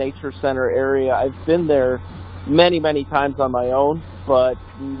River Nature Center area, I've been there many times on my own, but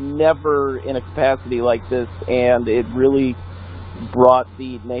never in a capacity like this, and it really brought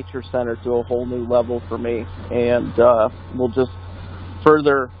the Nature Center to a whole new level for me, and will just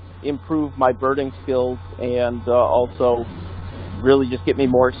further improve my birding skills and also really just get me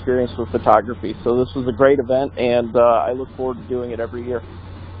more experience with photography. So this was a great event, and I look forward to doing it every year.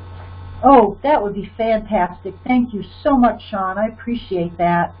 Oh, that would be fantastic. Thank you so much, Sean. I appreciate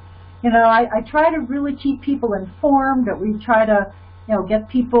that. You know, I try to really keep people informed, that we try to, you know,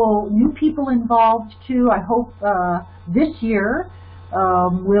 get new people involved too. I hope this year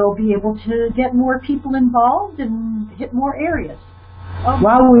we'll be able to get more people involved and hit more areas.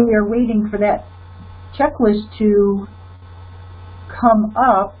 While we are waiting for that checklist to come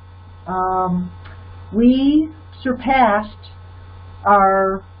up, we surpassed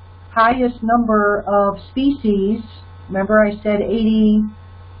our highest number of species. Remember I said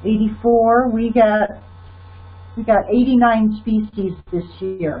 84? We got 89 species this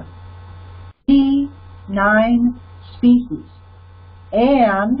year. 89 species.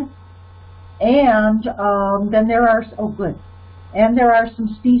 And then there are, and there are some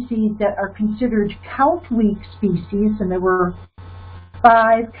species that are considered count week species, and there were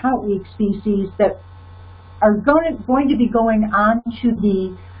 5 count week species that are going to be going on to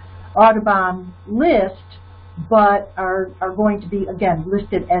the Audubon list, but are going to be, again,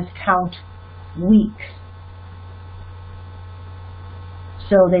 listed as count week.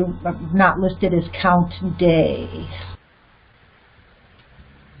 So they are not listed as count day.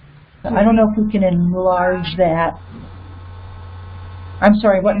 I don't know if we can enlarge that. I'm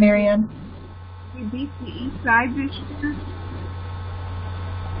sorry, what, Marianne? We beat the east side this year.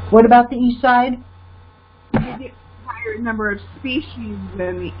 What about the east side? We did a higher number of species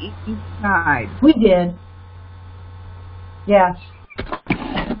than the east side. We did. Yes.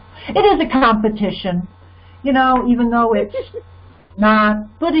 It is a competition, you know, even though it's not,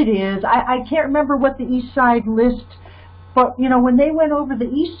 but it is. I can't remember what the east side list, but, you know, when they went over the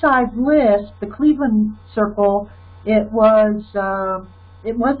east side list, the Cleveland Circle, it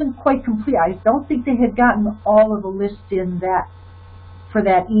wasn't quite complete. I don't think they had gotten all of the lists in that for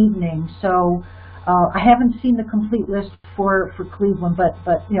that evening. So I haven't seen the complete list for Cleveland, but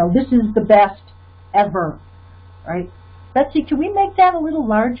you know, this is the best ever, right? Betsy, can we make that a little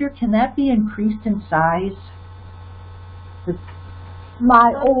larger? Can that be increased in size?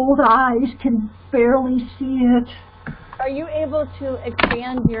 My old eyes can barely see it. Are you able to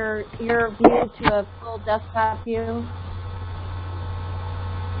expand your view to a full desktop view?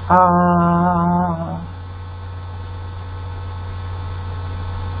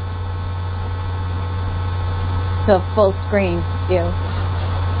 To a full screen view.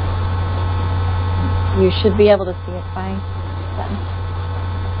 You should be able to see it fine.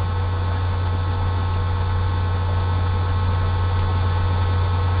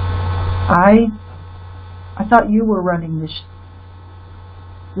 I thought you were running this.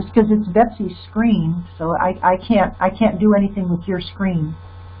 Just because it's Betsy's screen, so I can't do anything with your screen.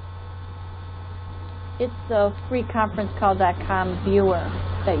 It's a free conference call.com viewer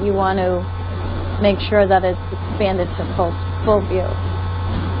that you want to make sure that it's expanded to full view.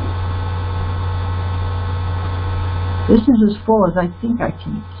 This is as full as I think I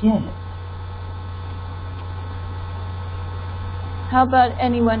can get it. How about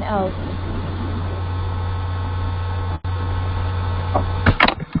anyone else?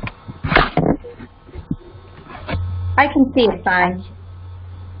 I can see it fine.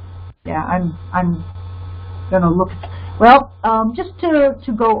 Yeah, I'm gonna look. Well, just to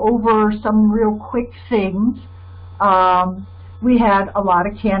go over some real quick things. We had a lot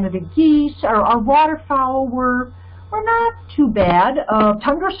of Canada geese. Our waterfowl were not too bad.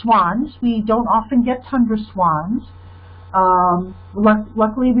 Tundra swans. We don't often get tundra swans.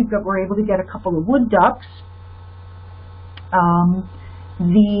 Luckily, we're able to get a couple of wood ducks.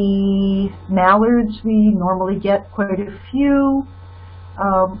 The mallards, we normally get quite a few.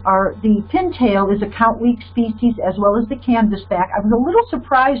 The pintail is a Count-Leak species as well as the canvasback. I was a little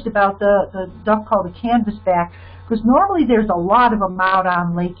surprised about the duck called a canvasback because normally there's a lot of them out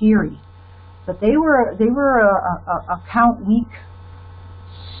on Lake Erie, but they were a Count-Leak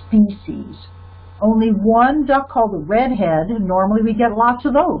species. Only one duck called a redhead, and normally we get lots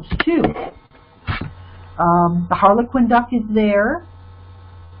of those too. The Harlequin Duck is there.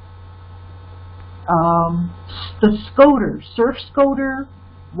 The scoter, surf scoter,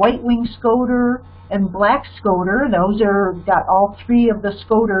 white-winged scoter, and black scoter. Those are got all three of the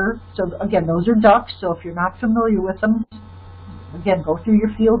scoter. So again, those are ducks. So if you're not familiar with them, again, go through your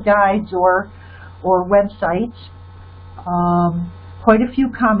field guides or websites. Quite a few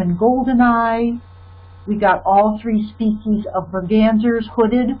common goldeneye. We got all three species of mergansers: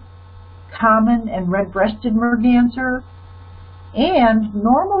 hooded, common, and red-breasted merganser. And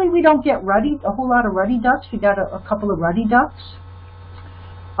normally we don't get a whole lot of ruddy ducks. We got a couple of ruddy ducks.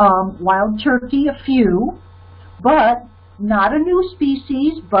 Wild turkey, a few, but not a new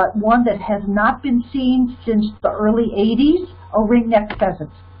species, but one that has not been seen since the early 80s, a ringneck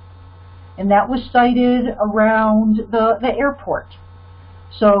pheasant. And that was sighted around the airport.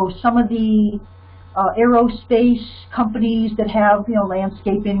 So some of the aerospace companies that have,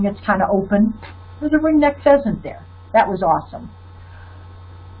 landscaping, it's kind of open. There's a ringneck pheasant there. That was awesome.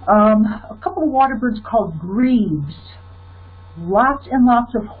 A couple of water birds called grebes. Lots and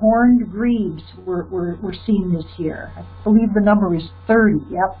lots of horned grebes were seen this year. I believe the number is 30,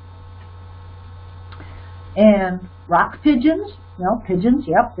 yep. And rock pigeons, pigeons,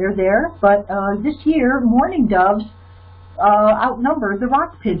 yep, they're there. But this year, mourning doves outnumbered the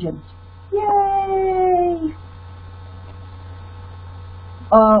rock pigeons. Yay!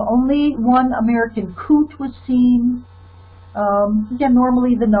 Only one American coot was seen. Again,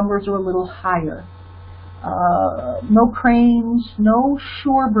 normally the numbers are a little higher. No cranes, no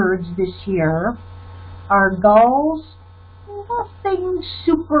shorebirds this year. Our gulls, nothing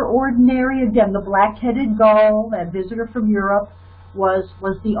super ordinary. Again, the black-headed gull, that visitor from Europe, was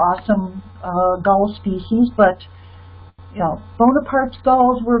the awesome gull species. But Bonaparte's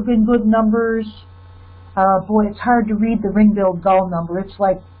gulls were in good numbers. Boy, it's hard to read the ring-billed gull number. It's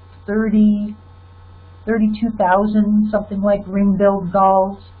like 32,000, something like ring-billed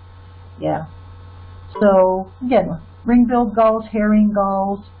gulls. Yeah. So, again, ring-billed gulls, herring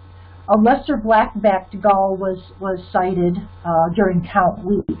gulls. A lesser black-backed gull was sighted during Count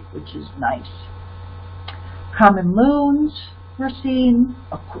Week, which is nice. Common loons were seen.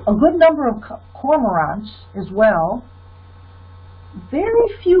 A good number of cormorants as well. Very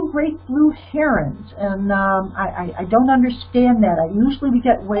few great blue herons, and I don't understand that. Usually we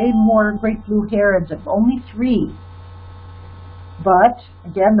get way more great blue herons, and only 3. But,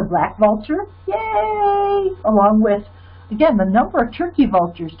 again, the black vulture, yay! Along with, again, the number of turkey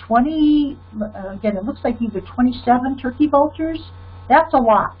vultures, 20, again, it looks like either 27 turkey vultures. That's a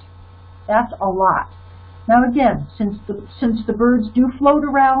lot. That's a lot. Now, again, since the birds do float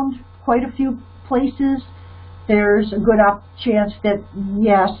around quite a few places, there's a good chance that,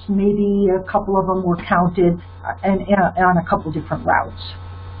 yes, maybe a couple of them were counted on a couple different routes.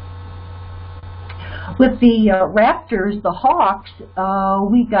 With the raptors, the hawks,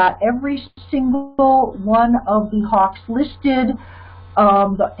 we got every single one of the hawks listed.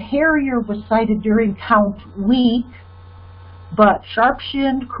 The harrier was sighted during Count Week, but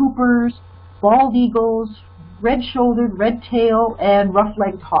sharp-shinned coopers, bald eagles, red-shouldered, red-tailed, and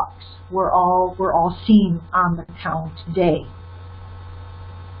rough-legged hawks were all seen on the count day.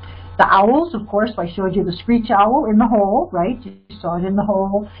 The owls, of course, I showed you the screech owl in the hole, right? You saw it in the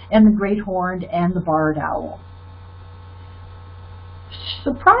hole, and the great horned and the barred owl.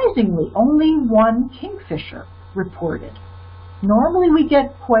 Surprisingly, only one kingfisher reported. Normally we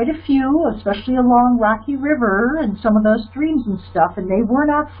get quite a few, especially along Rocky River and some of those streams and stuff, and they were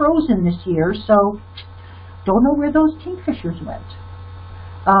not frozen this year, so don't know where those kingfishers went.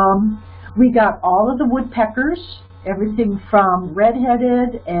 We got all of the woodpeckers, everything from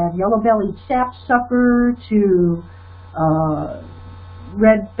red-headed and yellow-bellied sapsucker to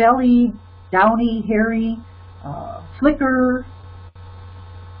red-bellied, downy, hairy, flicker,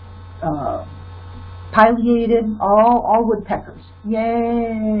 pileated, all woodpeckers.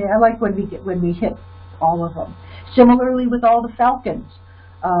 Yay! I like when we hit all of them. Similarly with all the falcons,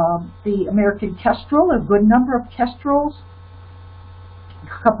 the American kestrel, a good number of kestrels,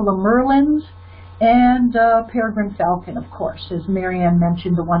 a couple of merlins, and peregrine falcon, of course, as Marianne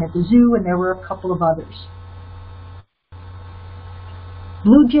mentioned, the one at the zoo, and there were a couple of others.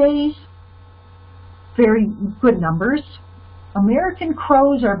 Blue jays, very good numbers. American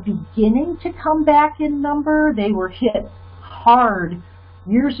crows are beginning to come back in number. They were hit hard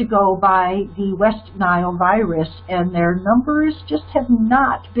years ago by the West Nile virus, and their numbers just have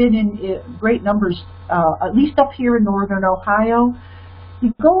not been in great numbers, at least up here in northern Ohio.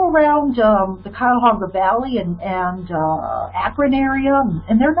 You go around the Cuyahoga Valley and Akron area,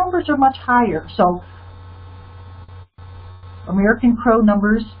 and their numbers are much higher. So American crow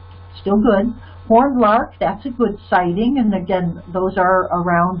numbers still good. Horned lark, that's a good sighting, and again, those are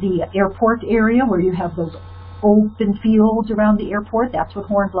around the airport area where you have those open fields around the airport. That's what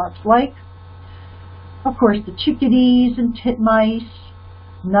horned lark's like. Of course, the chickadees and titmice,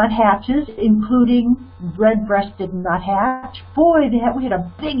 nuthatches, including red-breasted nuthatch. Boy, we had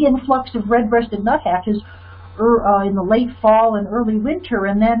a big influx of red-breasted nuthatches in the late fall and early winter,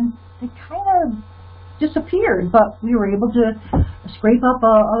 and then they kind of disappeared, but we were able to scrape up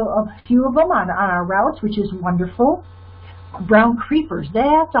a few of them on our routes, which is wonderful. Brown creepers,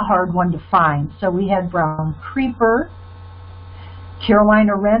 that's a hard one to find. So we had brown creeper.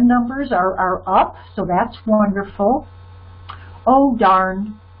 Carolina wren numbers are up, so that's wonderful. Oh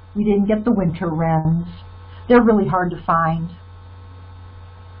darn, we didn't get the winter wrens. They're really hard to find.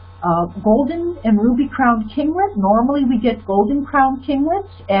 Golden and ruby-crowned kinglet, normally we get golden-crowned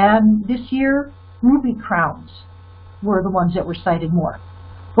kinglets, and this year ruby crowns were the ones that were sighted more.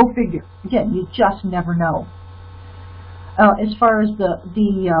 Go figure. Again, you just never know. As far as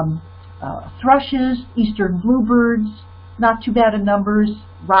the thrushes, eastern bluebirds, not too bad in numbers.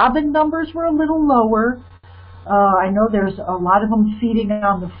 Robin numbers were a little lower. I know there's a lot of them feeding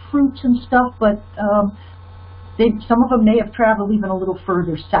on the fruits and stuff, but some of them may have traveled even a little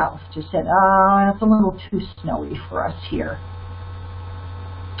further south. Just said, it's a little too snowy for us here.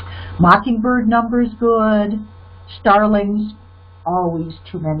 Mockingbird numbers good. Starlings, always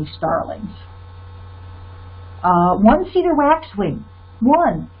too many starlings. One-seater waxwing.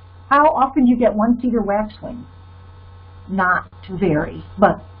 One. How often do you get one-seater waxwing? Not very,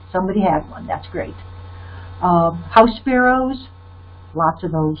 but somebody had one. That's great. House sparrows, lots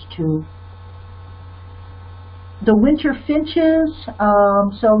of those too. The winter finches,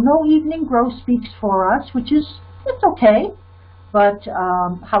 so no evening grosbeaks for us, which is, it's okay. But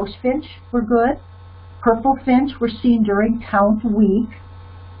house finch were good. Purple finch were seen during count week.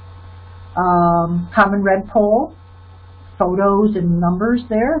 Common redpoll, photos and numbers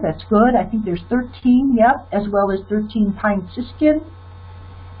there, that's good. I think there's 13, yep, as well as 13 pine siskin.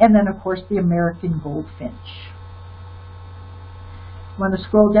 And then, of course, the American goldfinch. Want to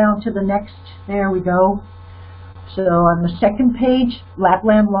scroll down to the next, there we go. So on the second page,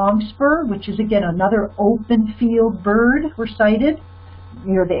 Lapland longspur, which is again another open field bird, were sighted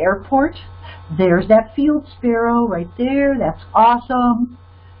near the airport. There's that field sparrow right there. That's awesome.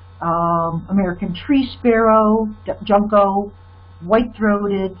 American tree sparrow, junco,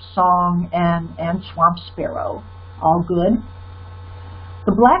 white-throated song, and swamp sparrow. All good.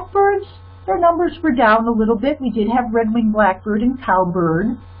 The blackbirds, their numbers were down a little bit. We did have red-winged blackbird and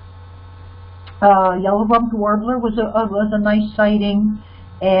cowbird. Yellow-rumped warbler was a nice sighting,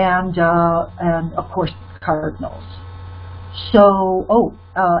 and of course cardinals. So,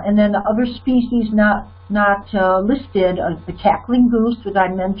 and then the other species not listed, the cackling goose that I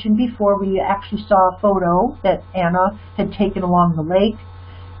mentioned before. We actually saw a photo that Anna had taken along the lake.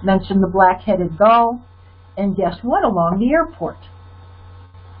 Mentioned the black-headed gull, and guess what? Along the airport,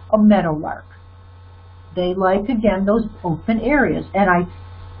 a meadowlark. They like, again, those open areas, and I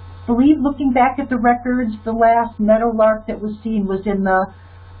believe, looking back at the records, the last meadowlark that was seen was in the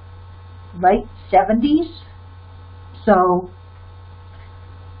late 70s. So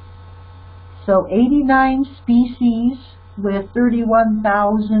So 89 species with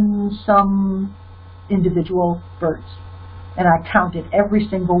 31,000 some individual birds. And I counted every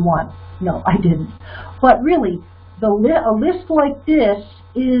single one. No, I didn't. But really, a list like this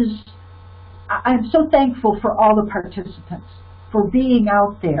is, I'm so thankful for all the participants, for being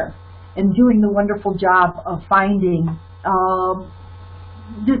out there and doing the wonderful job of finding,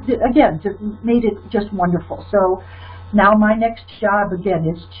 again, made it just wonderful. So now my next job, again,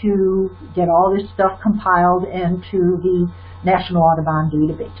 is to get all this stuff compiled into the National Audubon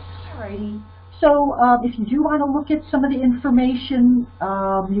database. Alrighty. So if you do want to look at some of the information,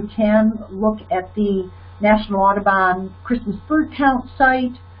 you can look at the National Audubon Christmas Bird Count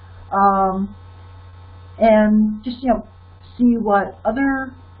site, and just, see what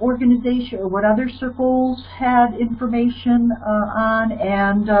other organization or what other circles had information on,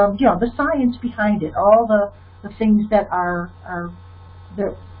 and the science behind it, all the things that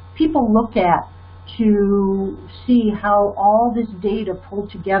that people look at to see how all this data pulled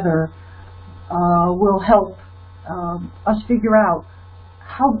together will help us figure out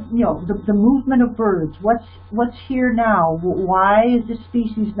how, the movement of birds, what's here now, why is this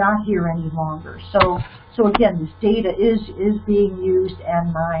species not here any longer. So again, this data is being used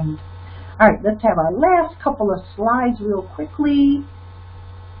and mined. All right, let's have our last couple of slides real quickly.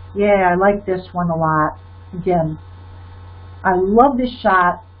 Yeah, I like this one a lot. Again, I love this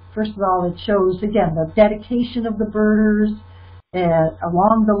shot. First of all, it shows, again, the dedication of the birders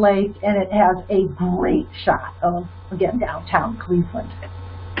along the lake, and it has a great shot of, again, downtown Cleveland.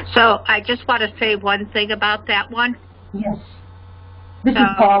 So I just want to say one thing about that one. Yes. This is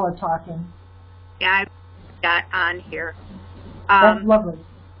Paula talking. Yeah, I've got on here. That's lovely.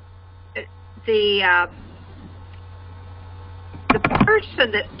 The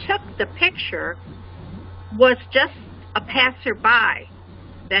person that took the picture was just a passerby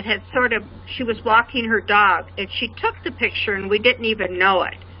that had she was walking her dog, and she took the picture, and we didn't even know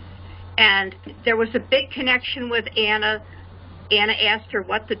it. And there was a big connection with Anna. Anna asked her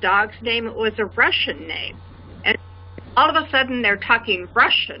what the dog's name. It was a Russian name. And all of a sudden, they're talking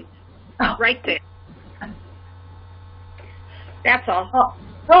Russian right there. That's all.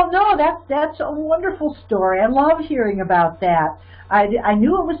 Oh no, that's a wonderful story. I love hearing about that. I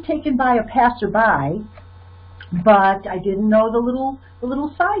knew it was taken by a passerby, but I didn't know the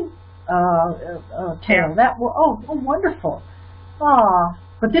little side tale. That wonderful.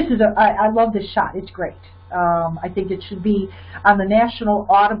 But this is I love this shot. It's great. I think it should be on the National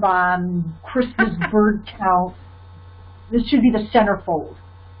Audubon Christmas Bird Count. This should be the centerfold,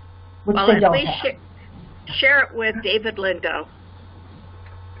 which they don't have. Share it with David Lindo.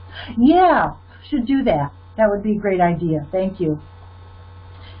 Yeah, should do that. That would be a great idea. Thank you.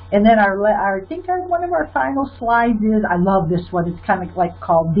 And then I think one of our final slides is, I love this one. It's kind of like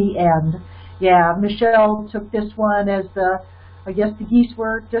called The End. Yeah, Michelle took this one as I guess the geese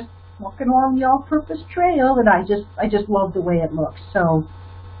were just walking along the all-purpose trail, and I just love the way it looks. So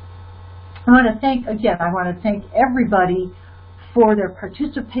I want to thank everybody for their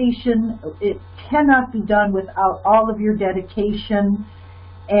participation. It cannot be done without all of your dedication.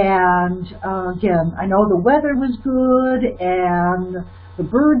 And again, I know the weather was good and the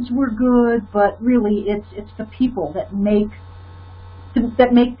birds were good, but really it's the people that make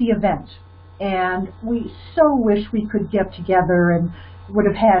the event. And we so wish we could get together and would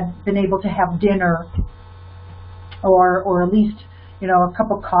have been able to have dinner, or at least, a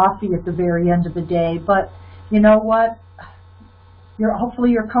cup of coffee at the very end of the day. But you know what?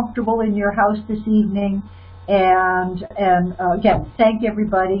 Hopefully you're comfortable in your house this evening. And again, thank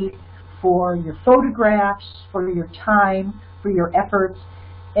everybody for your photographs, for your time, for your efforts.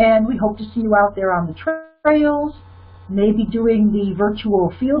 And we hope to see you out there on the trails, maybe doing the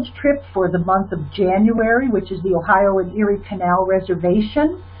virtual field trip for the month of January, which is the Ohio and Erie Canal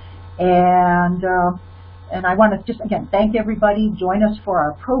Reservation. And I want to just, again, thank everybody. Join us for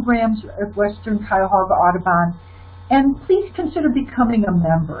our programs at Western Cuyahoga Audubon. And please consider becoming a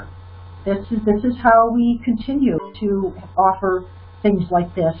member. This is how we continue to offer things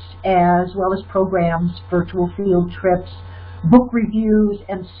like this, as well as programs, virtual field trips, book reviews,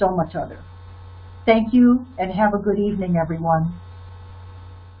 and so much other. Thank you, and have a good evening, everyone.